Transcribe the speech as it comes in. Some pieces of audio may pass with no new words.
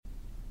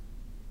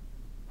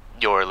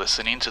You're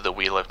listening to the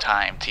Wheel of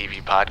Time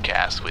TV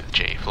podcast with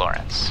Jay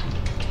Florence.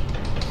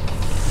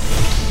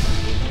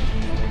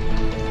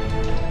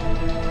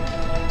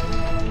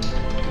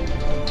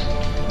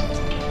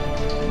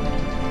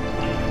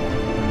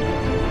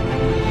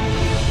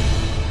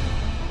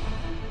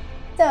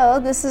 So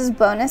this is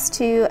bonus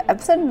to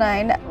episode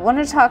 9. I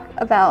want to talk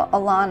about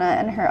Alanna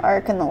and her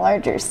arc in the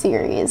larger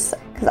series,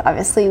 because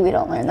obviously we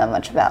don't learn that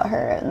much about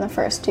her in the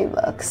first 2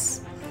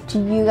 books. Do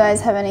you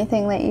guys have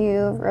anything that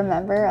you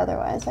remember?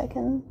 Otherwise I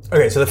can...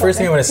 Okay, so the first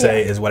thing I want to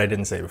say is what I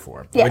didn't say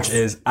before, Yes. which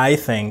is I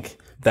think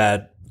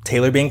that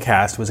Taylor being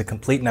cast was a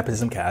complete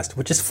nepotism cast,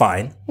 which is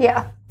fine.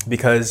 Yeah.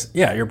 Because,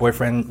 your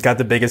boyfriend got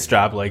the biggest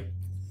job,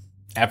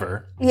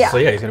 ever. Yeah. So,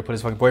 he's going to put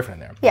his fucking boyfriend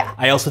in there. Yeah.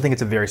 I also think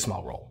it's a very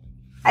small role.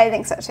 I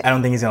think so too. I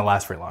don't think he's going to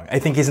last very long. I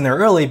think he's in there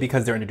early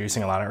because they're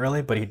introducing Alanna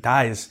early, but he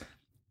dies.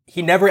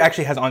 He never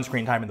actually has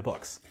on-screen time in the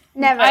books.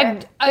 Never.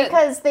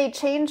 Because they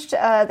changed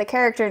the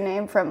character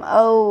name from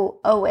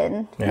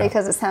Owen,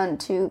 because it sounded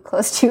too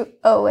close to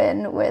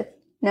Owen with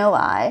no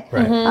I,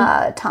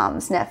 Right.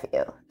 Tom's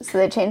nephew. So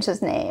they changed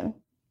his name.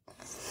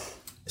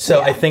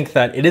 So I think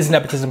that it is a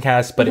nepotism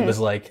cast, but it was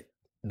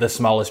the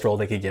smallest role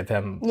they could give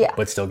him,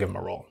 but still give him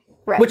a role.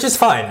 Right. Which is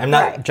fine. I'm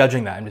not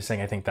judging that. I'm just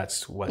saying I think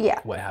that's what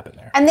happened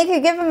there. And they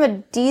could give him a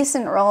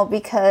decent role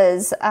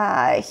because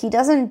he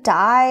doesn't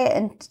die,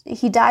 and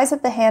he dies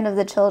at the hand of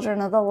the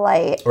Children of the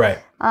Light. Right.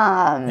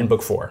 In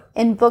book 4.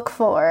 In book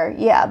 4,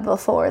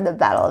 before the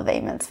Battle of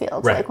Ammon's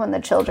Field, Right. like when the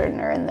children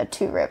are in the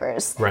 2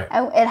 rivers. Right.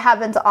 And it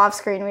happens off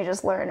screen. We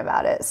just learn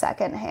about it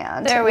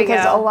secondhand. There we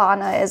because go.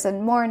 Alanna is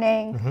in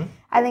mourning.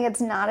 I think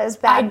it's not as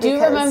bad. I do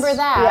remember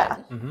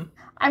that. Yeah.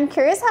 I'm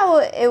curious how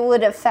it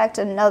would affect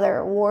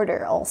another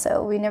warder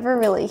also. We never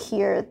really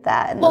hear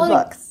that in the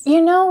books. You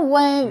know,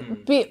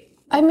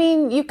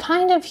 you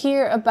kind of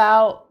hear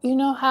about,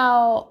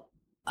 how,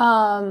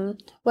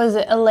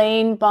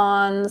 Elaine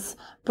bonds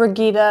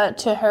Brigida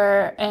to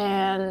her,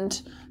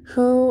 and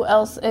who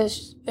else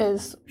is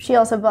She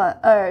also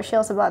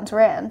bonds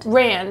Rand.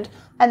 Rand.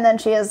 And then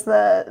she has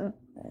the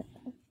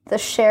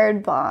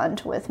shared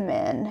bond with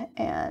Min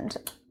and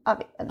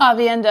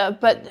Avienda,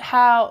 but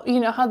how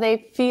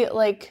they feel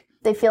like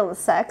they feel the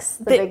sex,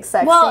 the big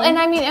sex well, scene. and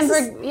I mean,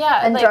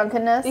 and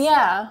drunkenness.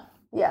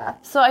 Yeah.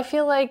 So I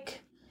feel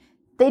like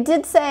they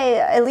did say,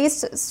 at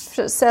least,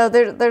 so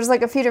there's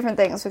a few different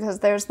things, because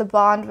there's the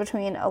bond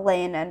between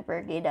Elaine and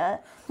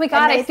Brigida. Oh my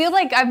God, I feel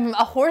like I'm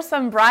a horse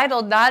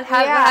unbridled, not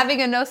having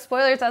a no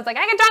spoilers. I was like,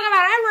 I can talk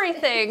about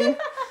everything.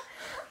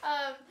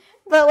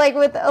 But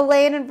with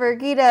Elaine and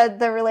Brigida,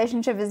 the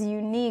relationship is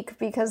unique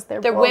because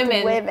they're both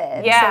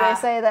women. Yeah. So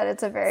they say that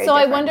it's a very So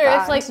I different wonder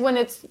bond.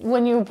 if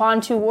when you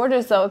bond 2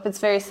 warders, though, if it's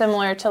very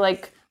similar to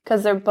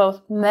because they're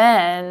both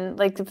men,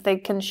 if they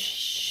can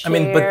share. I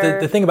mean, but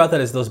the thing about that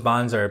is those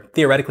bonds are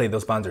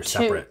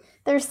separate.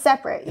 They're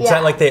separate, It's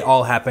not like they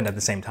all happened at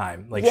the same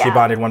time. She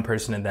bonded one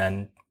person and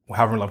then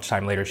however much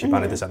time later she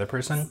bonded this other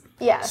person.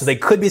 Yes. So they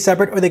could be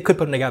separate or they could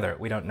put them together.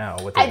 We don't know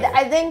what they do.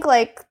 I think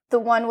the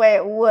one way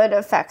it would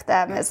affect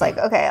them is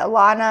okay,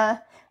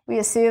 Alanna, we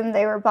assume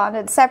they were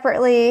bonded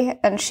separately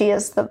and she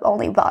is the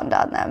only bond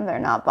on them. They're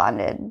not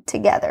bonded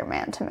together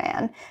man to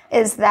man.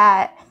 Is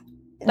that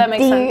makes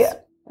sense.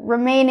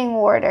 Remaining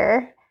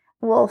warder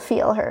will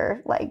feel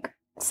her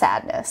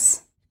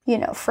sadness,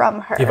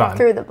 from her Yvonne.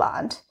 through the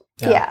bond.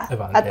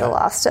 Yvonne, at the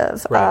loss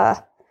of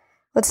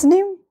what's his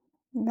name?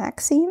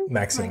 Maxime.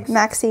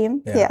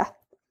 Yeah.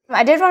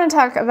 I did want to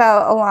talk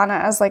about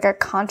Alanna as a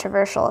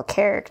controversial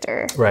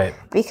character. Right.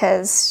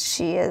 Because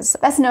she is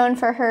best known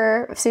for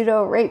her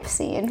pseudo rape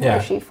scene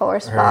where she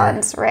force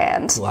bonds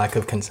Rand. Lack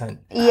of consent.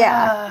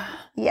 Yeah.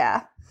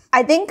 Yeah.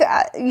 I think,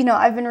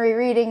 I've been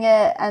rereading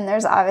it, and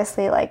there's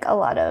obviously a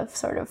lot of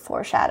sort of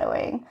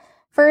foreshadowing.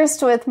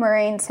 First with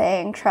Moiraine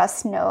saying,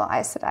 trust no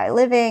Aes Sedai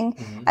living,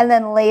 and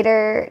then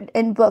later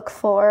in book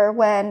 4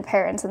 when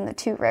Perrin's in the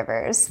 2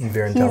 rivers. And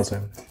Viren tells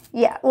him.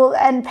 Yeah, well,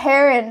 and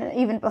Perrin,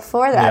 even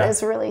before that,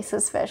 is really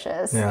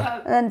suspicious. Yeah.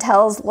 And then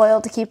tells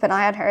Loyal to keep an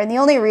eye on her. And the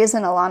only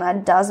reason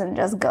Alanna doesn't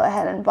just go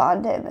ahead and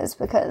bond him is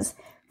because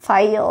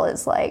Faile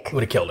is would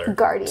have killed her.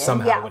 Guardian.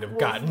 Somehow would have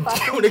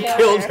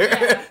killed her.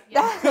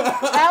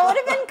 That would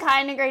have been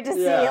kind of great to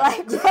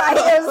see,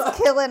 Faile's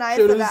killing Aes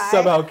Should have Sedai.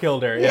 somehow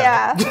killed her.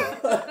 Yeah.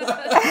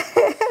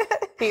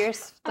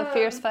 fierce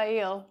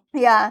Faile.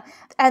 Yeah.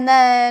 And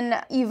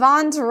then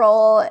Yvonne's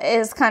role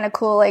is kind of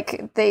cool.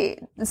 It's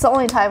the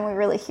only time we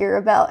really hear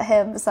about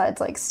him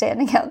besides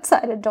standing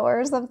outside a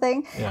door or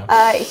something.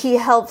 Yeah. He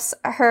helps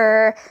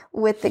her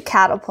with the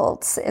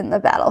catapults in the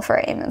battle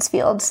for Ammon's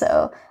Field.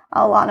 So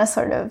Alanna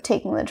sort of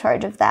taking the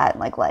charge of that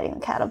and lighting the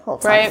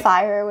catapults on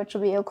fire, which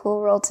will be a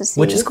cool role to see.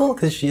 Which is cool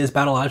because she is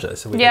Battle Aja,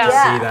 so we get to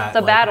see that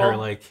the battle.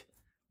 Her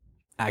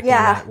acting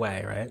that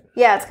way, right?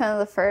 Yeah, it's kind of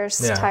the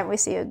first time we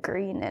see a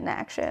green in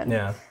action.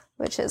 Yeah.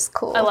 Which is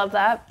cool. I love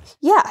that.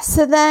 Yeah,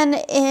 so then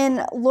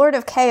in Lord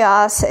of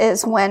Chaos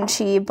is when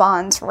she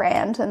bonds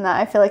Rand, and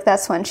I feel like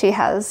that's when she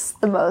has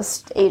the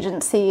most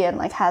agency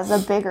and has a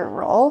bigger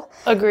role.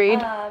 Agreed.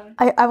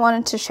 I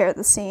wanted to share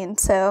the scene.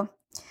 So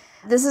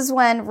This is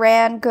when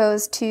Rand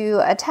goes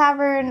to a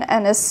tavern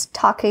and is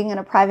talking in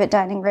a private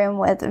dining room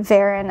with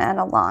Varen and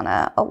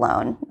Alana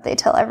alone. They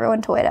tell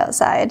everyone to wait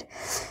outside.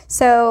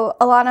 So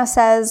Alana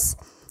says,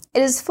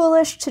 "It is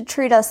foolish to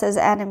treat us as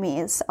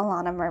enemies,"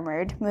 Alana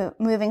murmured,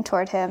 moving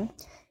toward him.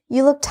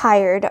 "You look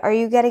tired. Are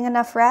you getting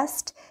enough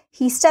rest?"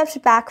 He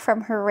stepped back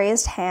from her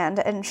raised hand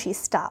and she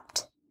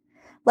stopped.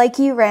 "Like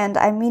you, Rand,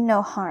 I mean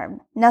no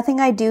harm. Nothing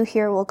I do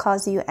here will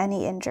cause you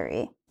any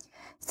injury."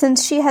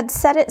 Since she had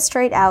said it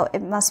straight out,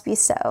 it must be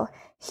so.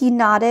 He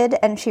nodded,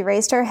 and she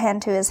raised her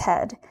hand to his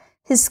head.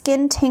 His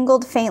skin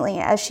tingled faintly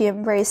as she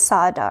embraced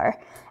Saadar,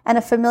 and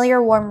a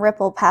familiar warm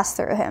ripple passed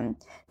through him,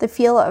 the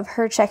feel of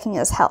her checking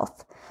his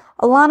health.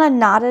 Alana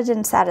nodded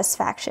in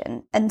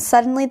satisfaction, and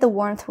suddenly the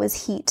warmth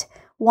was heat,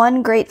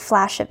 one great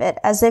flash of it,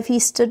 as if he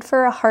stood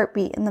for a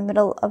heartbeat in the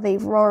middle of a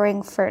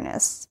roaring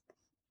furnace.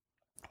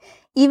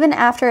 Even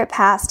after it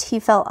passed, he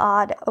felt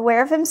odd,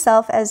 aware of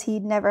himself as he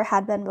never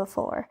had been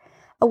before.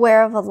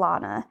 Aware of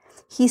Alana.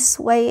 He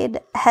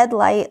swayed, head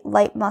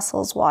light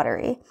muscles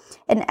watery.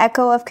 An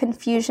echo of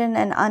confusion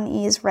and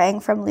unease rang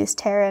from Lews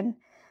Therin.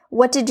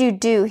 "What did you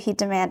do?" he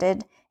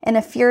demanded. In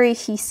a fury,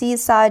 he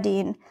seized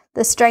Saladin.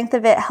 The strength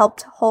of it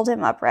helped hold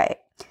him upright.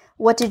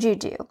 "What did you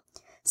do?"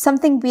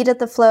 Something beat at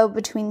the flow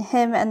between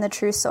him and the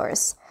true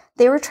source.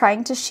 They were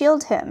trying to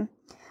shield him.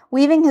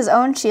 Weaving his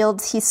own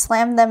shields, he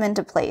slammed them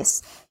into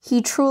place.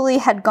 He truly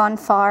had gone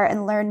far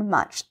and learned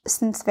much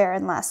since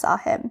Varen last saw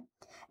him.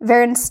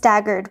 Varen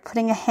staggered,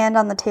 putting a hand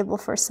on the table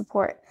for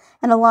support,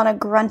 and Alana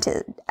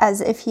grunted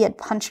as if he had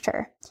punched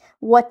her.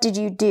 "What did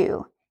you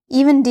do?"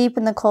 Even deep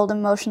in the cold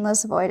and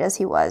motionless void as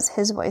he was,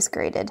 his voice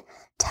grated.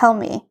 "Tell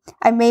me.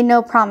 I made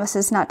no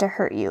promises not to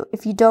hurt you.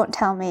 If you don't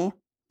tell me—"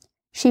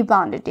 "She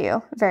bonded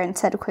you," Varen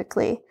said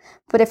quickly,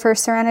 but if her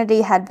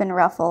serenity had been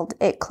ruffled,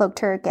 it cloaked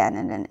her again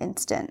in an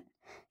instant.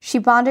 "She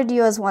bonded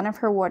you as one of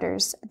her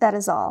warders, that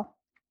is all."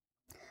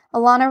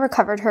 Alana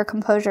recovered her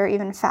composure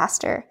even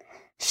faster.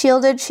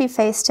 Shielded, she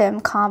faced him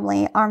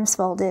calmly, arms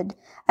folded,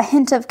 a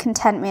hint of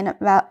contentment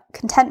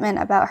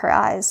about her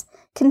eyes.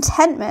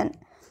 "Contentment?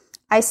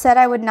 I said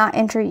I would not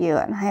injure you,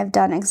 and I have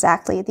done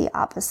exactly the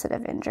opposite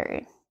of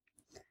injury."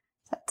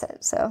 That's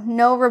it. So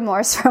no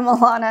remorse from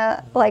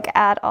Alana,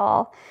 at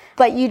all.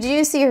 But you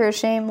do see her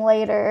shame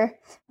later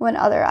when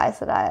other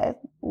Aes Sedai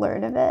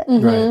learn of it.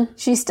 Mm-hmm. Right.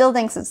 She still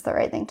thinks it's the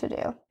right thing to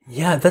do.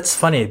 Yeah, that's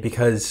funny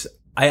because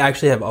I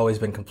actually have always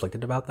been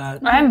conflicted about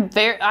that. I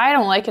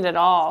don't like it at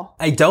all.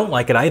 I don't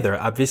like it either,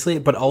 obviously,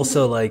 but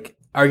also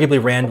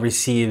arguably Rand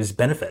receives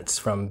benefits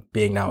from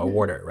being now a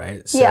warder,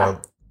 right?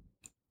 So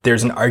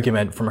there's an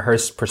argument from her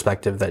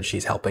perspective that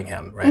she's helping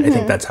him, right? I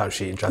think that's how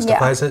she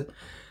justifies it.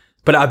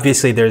 But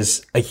obviously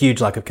there's a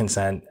huge lack of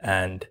consent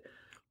and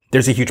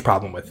there's a huge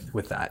problem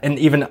with that. And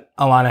even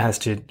Alana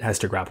has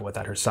to grapple with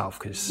that herself.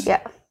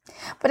 Yeah.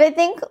 But I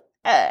think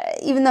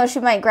even though she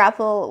might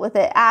grapple with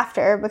it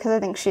after, because I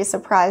think she's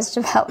surprised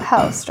about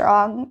how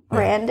strong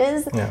Rand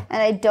is. Yeah.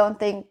 And I don't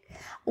think,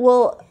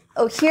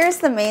 here's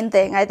the main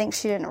thing I think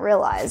she didn't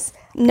realize.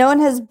 No one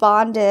has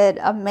bonded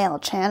a male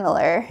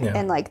channeler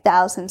in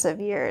thousands of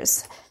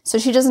years. So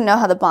she doesn't know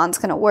how the bond's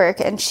going to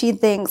work. And she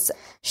thinks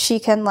she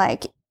can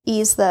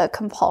ease the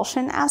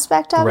compulsion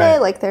aspect of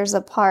it. There's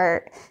a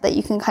part that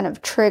you can kind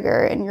of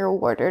trigger in your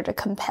warder to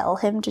compel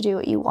him to do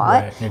what you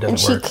want. Right. And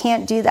she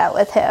can't do that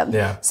with him.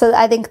 Yeah. So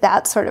I think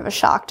that's sort of a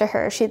shock to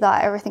her. She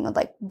thought everything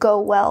would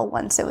go well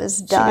once it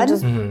was done.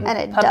 And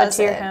it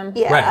doesn't. Him.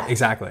 Yeah. Right,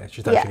 exactly.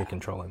 She thought she could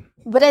control him.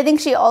 But I think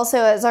she also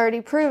has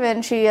already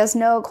proven she has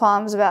no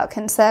qualms about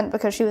consent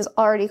because she was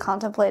already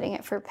contemplating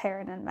it for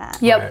Perrin and Mat.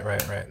 Yep.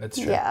 Right. That's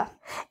true. Yeah.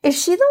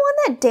 Is she the one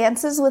that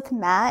dances with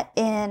Mat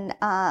in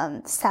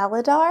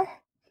Saladar?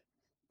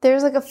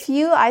 There's a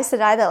few Aes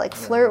Sedai that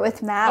flirt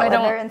with Mat when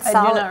they're in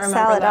Saladar.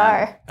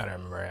 That. I don't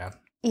remember, yeah.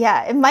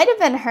 Yeah, it might have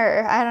been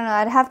her. I don't know.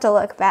 I'd have to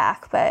look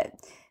back. But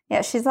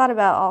yeah, she's thought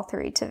about all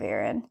three to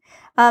Varen.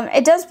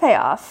 It does pay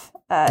off,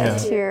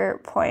 to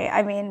your point.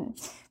 I mean,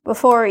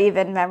 before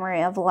even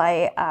Memory of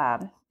Light,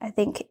 I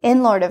think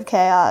in Lord of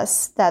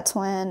Chaos, that's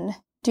when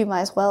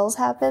Dumai's Wells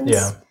happens.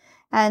 Yeah.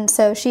 And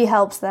so she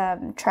helps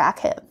them track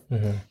him.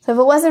 Mm-hmm. So if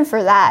it wasn't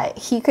for that,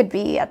 he could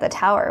be at the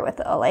tower with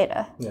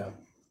Elaida. Yeah.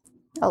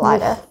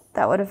 Elaida.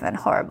 That would have been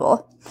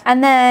horrible.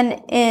 And then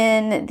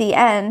in the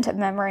end,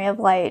 Memory of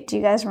Light, do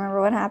you guys remember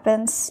what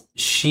happens?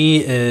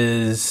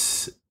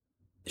 She's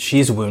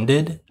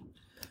wounded.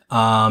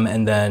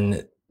 And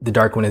then the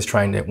Dark One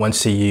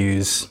wants to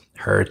use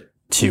her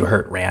to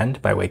hurt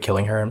Rand by way of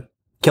killing her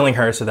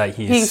so that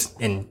he's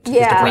depressed.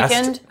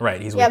 Weakened.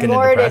 Right, he's weakened and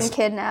Moradin depressed.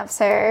 Kidnaps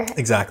her.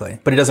 Exactly.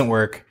 But it doesn't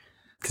work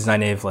because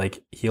Nynaeve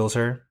heals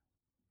her,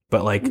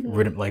 but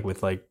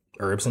with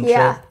herbs and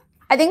shit.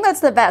 I think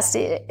that's the best.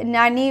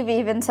 Nynaeve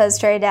even says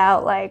straight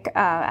out,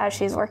 as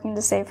she's working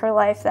to save her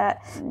life,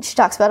 that she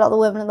talks about all the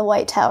women in the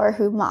White Tower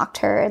who mocked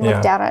her and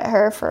looked down at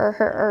her for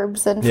her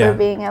herbs and for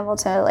being able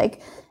to,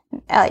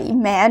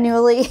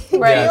 manually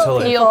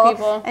heal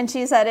people. And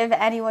she said, if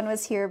anyone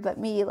was here but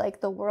me,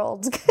 the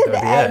world's would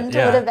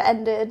have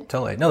ended.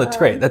 Totally. No, that's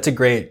great. That's a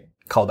great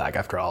callback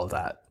after all of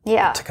that.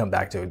 Yeah. to come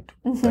back to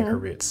like her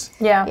roots.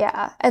 Yeah.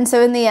 Yeah. And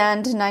so in the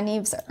end,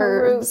 Nynaeve's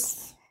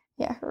herbs.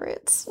 Yeah, her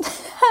roots.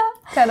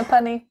 Kind of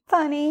funny.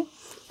 Funny.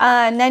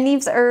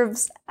 Nynaeve's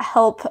herbs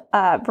help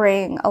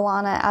bring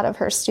Alana out of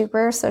her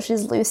stupor, so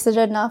she's lucid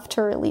enough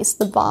to release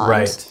the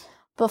bond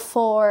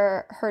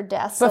before her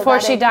death. Before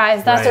she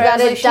dies. That's Right. right.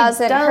 So that it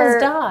doesn't hurt.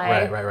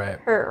 die. Right.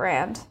 Hurt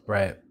Rand.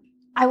 Right.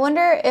 I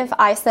wonder if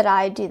Aes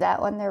Sedai do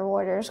that when their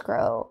warders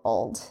grow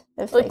old.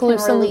 If Like they can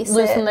release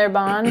loosen it. their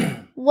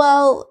bond.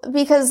 Well,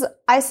 because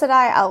Aes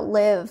Sedai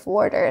outlive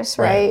warders,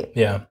 right?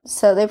 Yeah.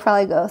 So they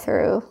probably go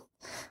through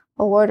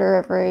a warder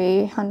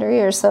every 100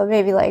 years. So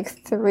maybe like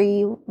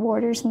 3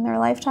 warders in their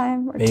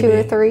lifetime, or Maybe. 2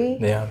 or 3,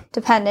 Yeah.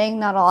 depending.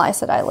 Not all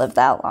Aes Sedai live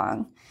that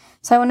long.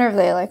 So I wonder if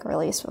they like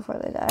release before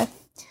they die.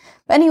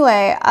 But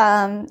anyway,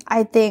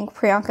 I think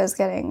Priyanka's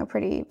getting a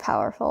pretty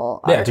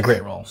powerful arc. Yeah, it's a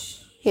great role.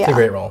 Yeah. It's a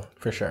great role,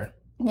 for sure.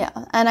 Yeah,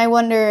 and I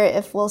wonder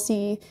if we'll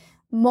see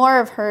more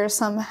of her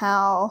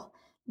somehow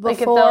Like if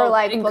before, they'll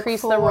like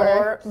increase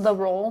before. the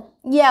role.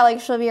 Yeah, like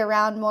she'll be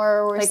around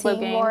more. We're Like seeing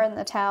Logain. more in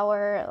the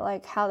tower,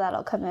 like how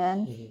that'll come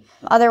in.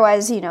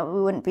 Otherwise, we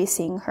wouldn't be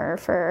seeing her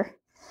for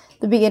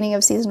the beginning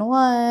of season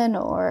 1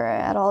 or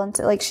at all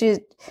until like she's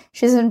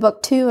in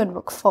book 2 and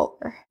book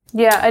 4.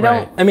 Yeah, I don't.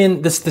 Right. I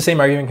mean, the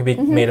same argument can be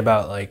made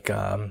about like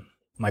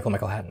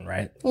Michael Hatton,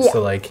 right? Yeah.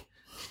 So like,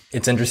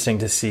 it's interesting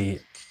to see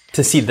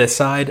this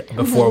side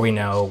before we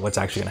know what's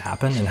actually going to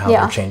happen and how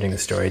Yeah. they're changing the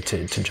story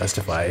to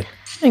justify,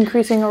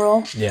 Increasing a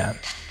role. yeah,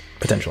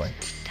 potentially.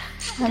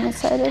 I'm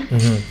excited.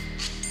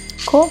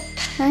 Cool.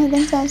 All right,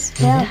 thanks, guys.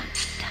 Yeah.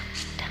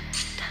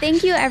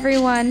 Thank you,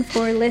 everyone,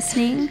 for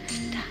listening.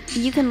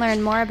 You can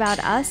learn more about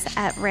us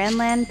at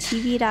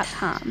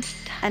ranlandtv.com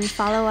and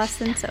follow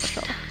us on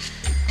social.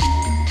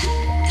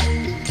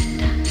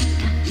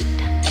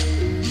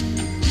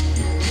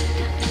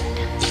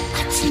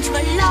 Change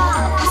my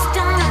love, it's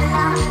done a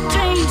lot.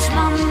 Change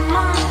my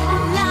mind,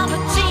 never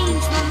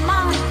change my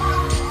mind.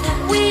 The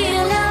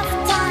wheel of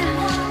time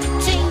to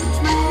change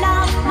my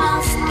love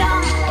must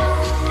stop.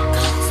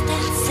 'Cause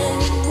that's the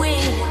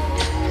wheel,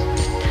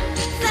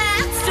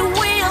 that's the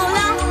wheel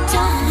of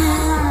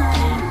time.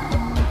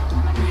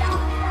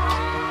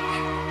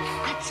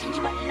 I change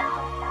my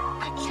love,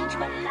 I change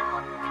my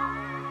love,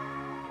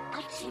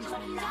 I change my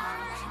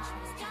love,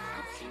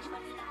 I change my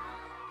love.